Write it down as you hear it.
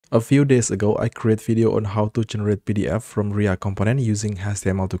A few days ago, I created video on how to generate PDF from React component using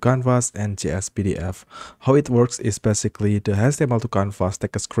HTML to Canvas and JS PDF. How it works is basically the HTML to Canvas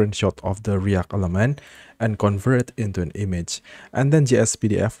take a screenshot of the React element and convert it into an image. And then JS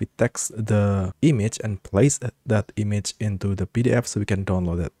PDF, we text the image and place that image into the PDF so we can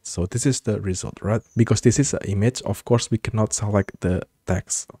download it. So this is the result, right? Because this is an image, of course, we cannot select the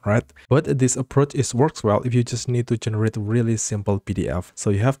text, right? But this approach works well if you just need to generate really simple PDF. So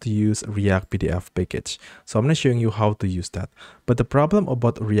you have to use React PDF package. So I'm not showing you how to use that. But the problem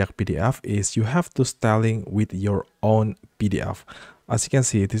about React PDF is you have to styling with your own PDF. As you can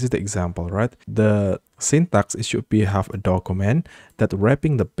see, this is the example, right? The syntax, it should be have a document that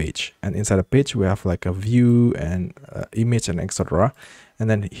wrapping the page, and inside the page we have like a view and image and etc. And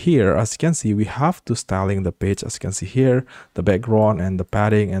then here, as you can see, we have to styling the page. As you can see here, the background and the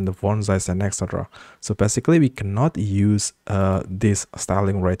padding and the font size and etc. So basically we cannot use this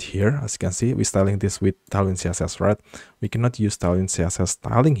styling right here. As you can see, we're styling this with Tailwind CSS, right? We cannot use Tailwind CSS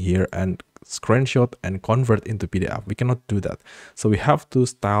styling here and screenshot and convert into PDF. We cannot do that. So we have to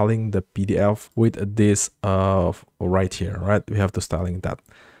styling the PDF with this right here, right? We have to styling that.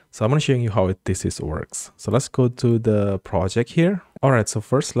 So I'm going to show you how this works. So let's go to the project here. All right, so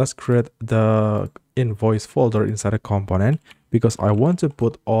first let's create the invoice folder inside a component because I want to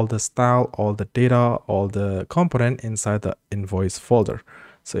put all the style, all the data, all the component inside the invoice folder.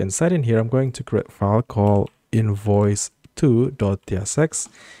 So inside in here, I'm going to create a file called invoice2.tsx.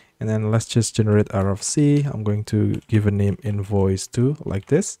 And then let's just generate RFC. I'm going to give a name invoice2 like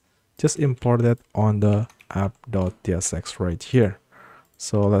this. Just import it on the app.tsx right here.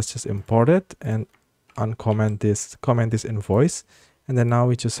 So let's just import it and uncomment this, comment this invoice. And then now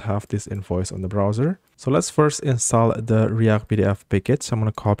we just have this invoice on the browser. So let's first install the React PDF package. I'm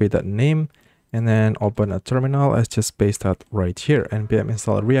going to copy that name and then open a terminal. Let's just paste that right here. npm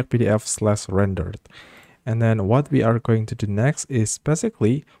install React PDF /rendered. And then what we are going to do next is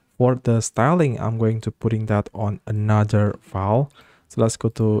basically for the styling, I'm going to putting that on another file. So let's go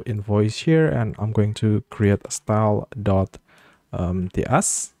to invoice here and I'm going to create a style.ts,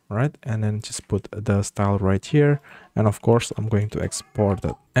 right? And then just put the style right here. And of course, I'm going to export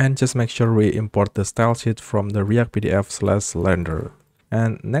it. And just make sure we import the style sheet from the React PDF /rendered.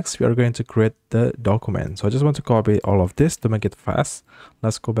 And next we are going to create the document. So I just want to copy all of this to make it fast.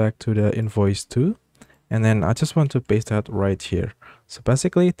 Let's go back to the invoice2. And then I just want to paste that right here. So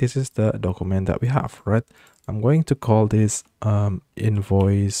basically, this is the document that we have, right? I'm going to call this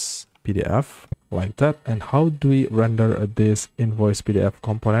invoice PDF like that. And how do we render this invoice PDF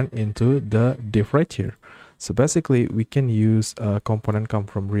component into the div right here? So basically, we can use a component come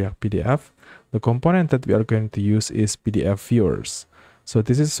from React PDF. The component that we are going to use is PDF viewers. So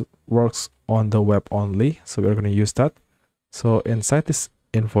this works on the web only. So we're going to use that. So inside this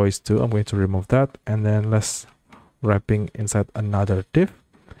invoice2, I'm going to remove that, and then let's wrapping inside another div.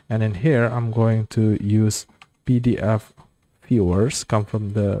 And in here I'm going to use PDF viewers come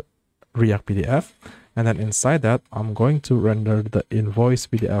from the React PDF, and then inside that I'm going to render the invoice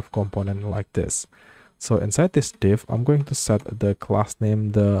PDF component like this. So inside this div, I'm going to set the class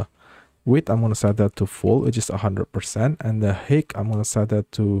name, the width I'm going to set that to full, which is 100%, and the height I'm going to set that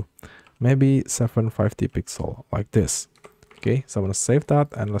to maybe 750 pixel like this. Okay, so I'm going to save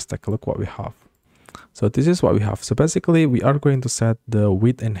that and let's take a look what we have. So this is what we have. So basically we are going to set the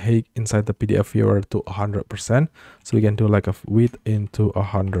width and height inside the PDF viewer to 100%. So we can do like a width into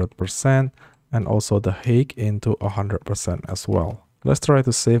 100% and also the height into 100% as well. Let's try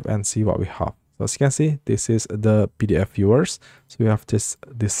to save and see what we have. So as you can see, this is the PDF viewers. So we have this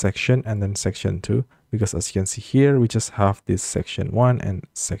section and then section 2, because as you can see here, we just have this section 1 and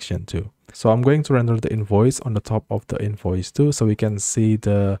section 2. So I'm going to render the invoice on the top of the invoice2 so we can see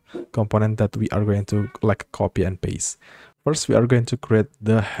the component that we are going to like copy and paste. First, we are going to create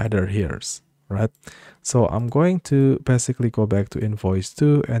the header here, right? So I'm going to basically go back to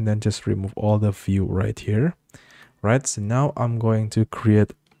invoice2 and then just remove all the view right here, right? So now I'm going to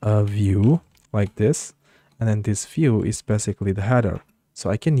create a view like this, and then this view is basically the header. So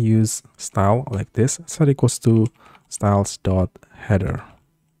I can use style like this, so equals to styles.header.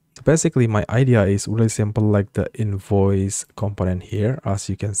 So basically my idea is really simple, like the invoice component here. As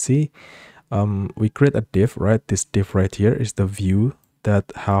you can see, we create a div, right? This div right here is the view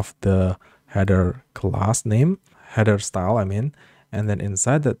that have the header class name, header style, I mean, and then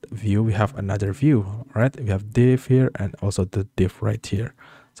inside that view, we have another view, right? We have div here and also the div right here.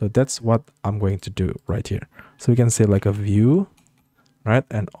 So that's what I'm going to do right here. So we can say like a view, right?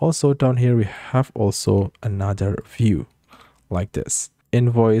 And also down here, we have also another view like this.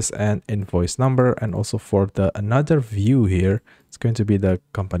 Invoice and invoice number, and also for the another view here, It's going to be the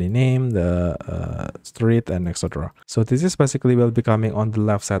company name, the street, and etc. So this is basically will be coming on the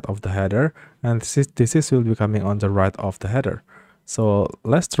left side of the header, and this will be coming on the right of the header. So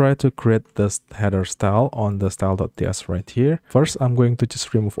let's try to create this header style on the style.ts right here. First, I'm going to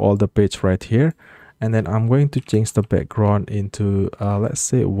just remove all the page right here, and then I'm going to change the background into let's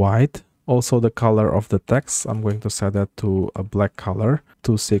say white. Also the color of the text, I'm going to set that to a black color,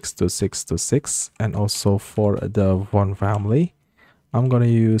 262626, and also for the font family, I'm going to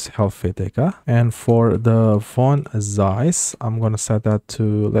use Helvetica. And for the font size, I'm going to set that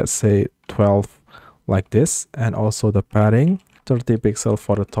to, let's say, 12 like this. And also the padding, 30 pixel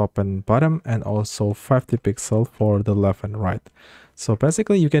for the top and bottom, and also 50 pixel for the left and right. So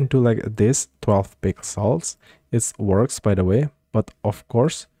basically you can do like this, 12 pixels. It works, by the way, but of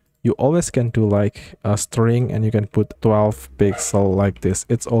course you always can do like a string and you can put 12 pixel like this.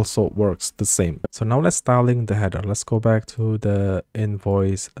 It also works the same. So now let's styling the header. Let's go back to the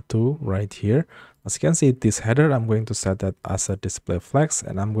invoice 2 right here. As you can see, this header, I'm going to set that as a display flex,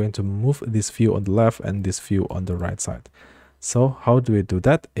 and I'm going to move this view on the left and this view on the right side. So how do we do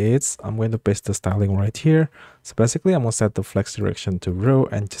that? I'm going to paste the styling right here. So basically I'm going to set the flex direction to row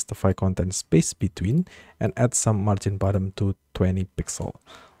and justify content space between, and add some margin bottom to 20 pixel.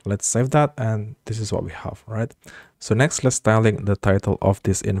 Let's save that, and this is what we have, right? So next, let's styling the title of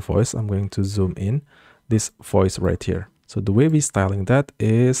this invoice. I'm going to zoom in this voice right here. So the way we styling that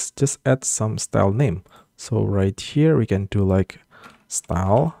is just add some style name. So right here we can do like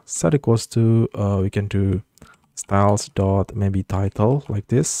style set equals to we can do styles dot maybe title like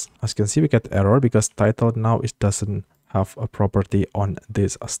this. As you can see, we get error because title now it doesn't have a property on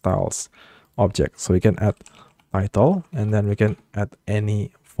this styles object. So we can add title, and then we can add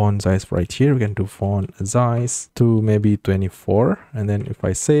any font size right here. We can do font size to maybe 24, and then if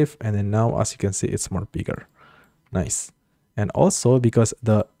I save, and then now as you can see it's more bigger. Nice. And also because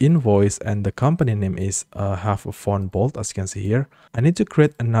the invoice and the company name is have a font bold, as you can see here, I need to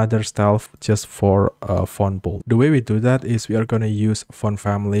create another style just for font bold. The way we do that is we are going to use font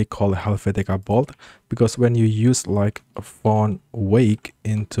family called Helvetica bold, because when you use like a font wake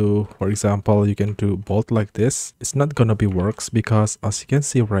into, for example, you can do bold like this, it's not gonna be works, because as you can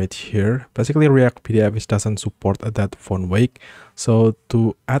see right here, basically React PDF doesn't support that font wake. So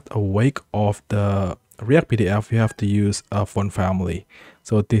to add a wake of the React PDF, you have to use a font family.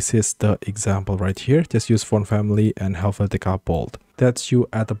 So this is the example right here. Just use font family and Helvetica bold. That's you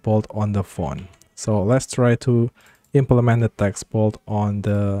add a bold on the font. So let's try to implement the text bold on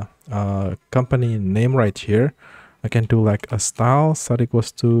the company name right here. I can do like a style set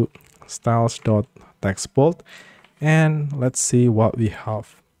equals to styles.text bold, and let's see what we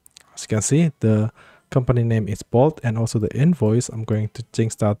have. As you can see, the company name is bold, and also the invoice, I'm going to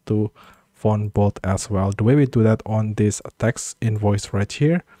change that to font bold as well. The way we do that on this text invoice right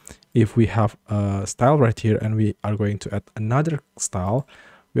here, if we have a style right here and we are going to add another style,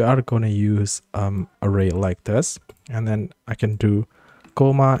 we are going to use array like this, and then I can do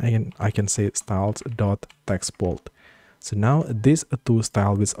comma, and I can say styles dot text bold. So now these two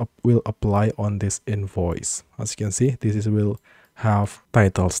styles will apply on this invoice. As you can see, this will have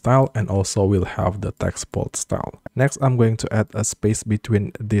title style and also will have the text bold style. Next, I'm going to add a space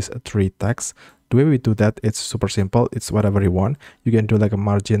between these three texts. The way we do that, it's super simple. It's whatever you want. You can do like a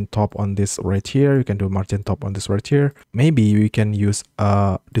margin top on this right here. You can do margin top on this right here. Maybe we can use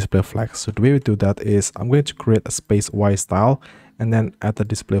a display flex. So the way we do that is I'm going to create a space Y style, and then add the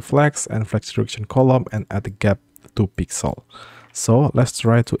display flex and flex direction column, and add the gap 2 pixel. So let's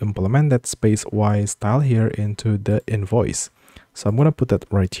try to implement that space Y style here into the invoice. So I'm going to put that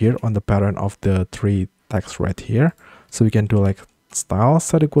right here on the parent of the three text right here. So we can do like style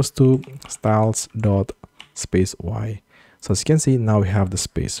set equals to styles dot space Y. So as you can see, now we have the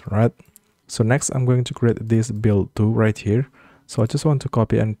space, right? So next I'm going to create this build 2 right here. So I just want to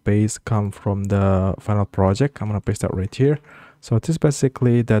copy and paste, come from the final project. I'm going to paste that right here. So this is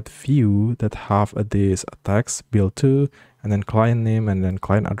basically that view that have this text build 2, and then client name, and then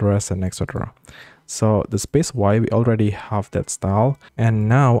client address, and etc. So the space Y, we already have that style, and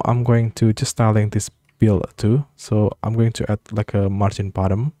now I'm going to just styling this build 2. So I'm going to add like a margin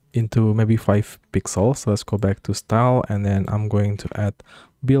bottom into maybe 5 pixels. So let's go back to style, and then I'm going to add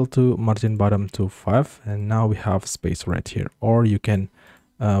build 2 margin bottom to 5, and now we have space right here. Or you can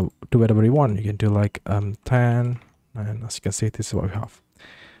do whatever you want. You can do like 10, and as you can see, this is what we have.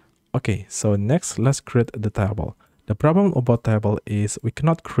 Okay, so next let's create the table. The problem about table is we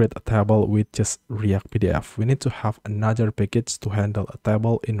cannot create a table with just React PDF. We need to have another package to handle a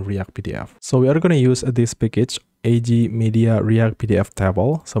table in React PDF. So we are going to use this package, AG Media React PDF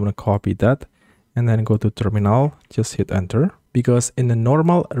table. So I'm going to copy that and then go to terminal, just hit enter. because in the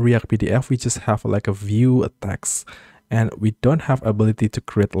normal React PDF, we just have like a view, a text, and we don't have ability to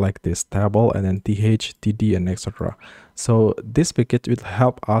create like this table and then th, td, and etc. So this package will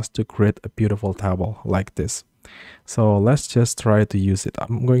help us to create a beautiful table like this. So let's just try to use it.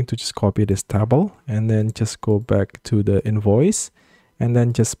 I'm going to just copy this table and then just go back to the invoice and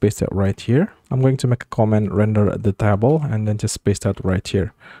then just paste it right here. I'm going to make a comment, render the table, and then just paste that right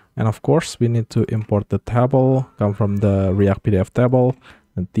here. And of course, we need to import the table, come from the React PDF table,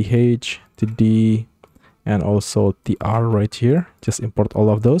 and th, td, and also tr right here. Just import all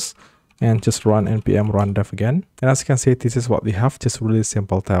of those and just run npm run dev again. And as you can see, this is what we have, just really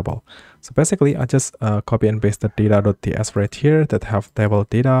simple table. So basically, I just copy and paste the data.ts right here that have table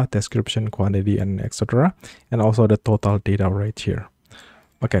data, description, quantity, and etc. And also the total data right here.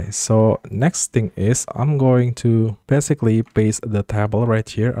 Okay, so next thing is I'm going to basically paste the table right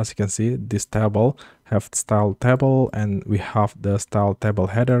here. As you can see, this table have style table, and we have the style table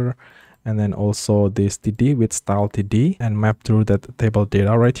header, and then also this td with style td and map through that table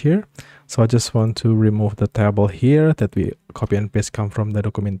data right here. So I just want to remove the table here that we copy and paste come from the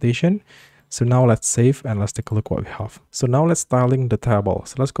documentation. So now let's save and let's take a look what we have. So now let's styling the table.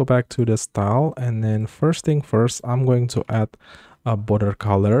 So let's go back to the style, and then first thing first, I'm going to add a border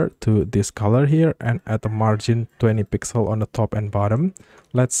color to this color here and add a margin 20 pixel on the top and bottom.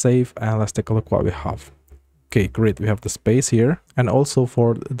 Let's save and let's take a look what we have. Okay, great. We have the space here. And also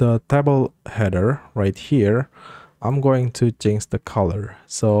for the table header right here, I'm going to change the color.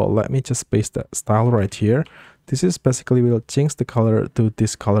 So let me just paste the style right here. This is basically, we'll change the color to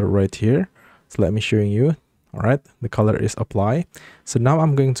this color right here. So let me show you. All right, the color is apply. So now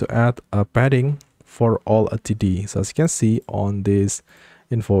I'm going to add a padding for all a td. So as you can see on this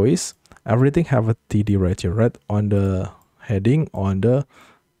invoice, everything have a td right here, right? On the heading, on the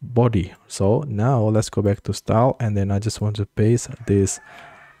body. So now let's go back to style, and then I just want to paste this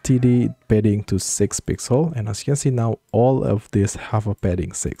td padding to 6 pixel, and as you can see now all of this have a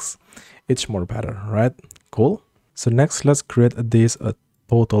padding 6. It's more better, right? Cool. So next, let's create this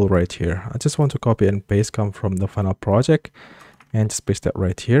total right here. I just want to copy and paste come from the final project and just paste that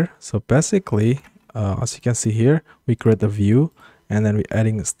right here. So basically, as you can see here, we create a view and then we're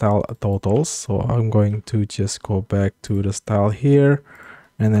adding style totals. So I'm going to just go back to the style here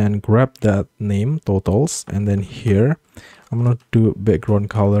and then grab that name totals, and then here I'm going to do background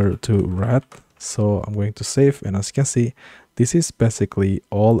color to red. So I'm going to save, and as you can see, this is basically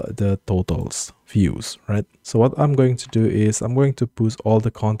all the totals views, right? So what I'm going to do is I'm going to push all the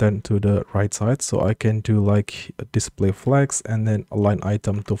content to the right side, so I can do like a display flex and then align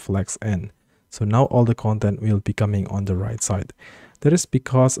item to flex n. So now all the content will be coming on the right side. That is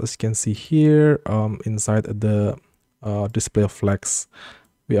because, as you can see here, inside the display flex,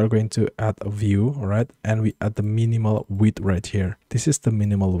 we are going to add a view, right? And we add the minimal width right here. This is the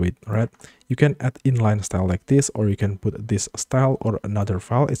minimal width, right? You can add inline style like this, or you can put this style or another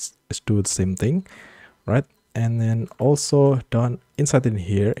file. It's do the same thing, right? And then also done inside in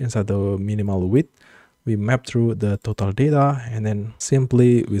here, inside the minimal width, we map through the total data, and then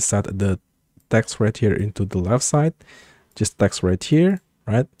simply we set the text right here into the left side, just text right here,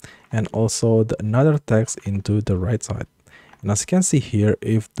 right? And also the another text into the right side. And as you can see here,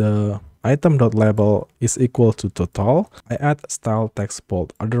 if the item.label is equal to total, I add style text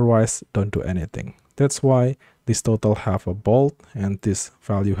bold, otherwise don't do anything. That's why this total have a bold and this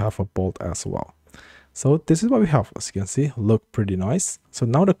value have a bold as well. So this is what we have. As you can see, look pretty nice. So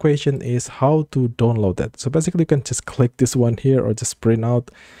now the question is how to download that. So basically you can just click this one here or just print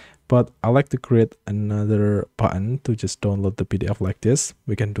out. But I like to create another button to just download the PDF like this.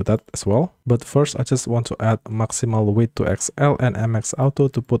 We can do that as well. But first, I just want to add maximal width to XL and MX Auto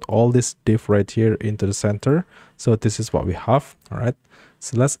to put all this div right here into the center. So this is what we have. All right.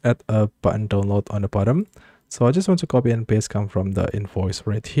 So let's add a button download on the bottom. So I just want to copy and paste come from the invoice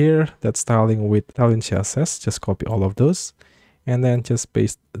right here. That styling with styling CSS. Just copy all of those and then just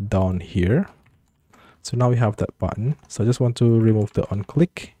paste down here. So now we have that button. So I just want to remove the on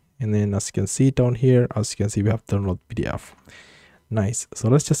click. And then as you can see down here, as you can see, we have download PDF. Nice. So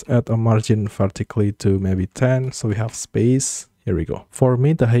let's just add a margin vertically to maybe 10. So we have space. Here we go. For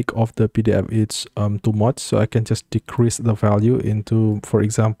me, the height of the PDF is too much. So I can just decrease the value into, for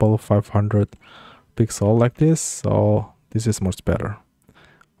example, 500 pixel like this. So this is much better.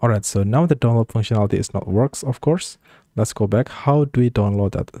 All right. So now the download functionality is not works, of course. Let's go back. How do we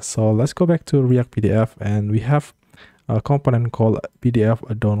download that? So let's go back to React PDF, and we have a component called PDF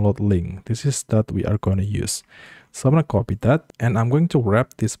download link. This is that we are going to use. So I'm going to copy that, and I'm going to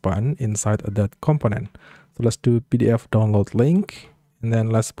wrap this button inside that component. So let's do PDF download link, and then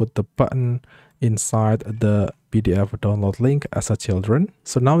let's put the button inside the PDF download link as a children.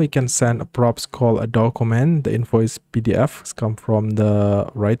 So now we can send a props called a document. The invoice PDF come from the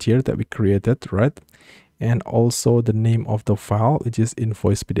right here that we created, right? And also the name of the file, which is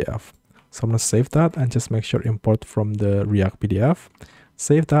invoice PDF. So I'm gonna save that and just make sure import from the React PDF.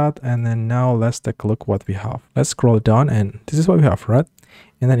 Save that, and then now let's take a look what we have. Let's scroll down, and this is what we have, right?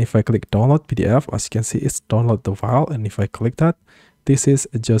 And then if I click download PDF, as you can see, it's download the file. And if I click that, this is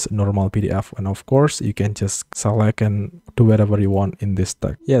just normal PDF. And of course, you can just select and do whatever you want in this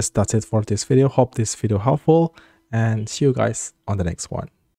tag. Yes, that's it for this video. Hope this video helpful, and see you guys on the next one.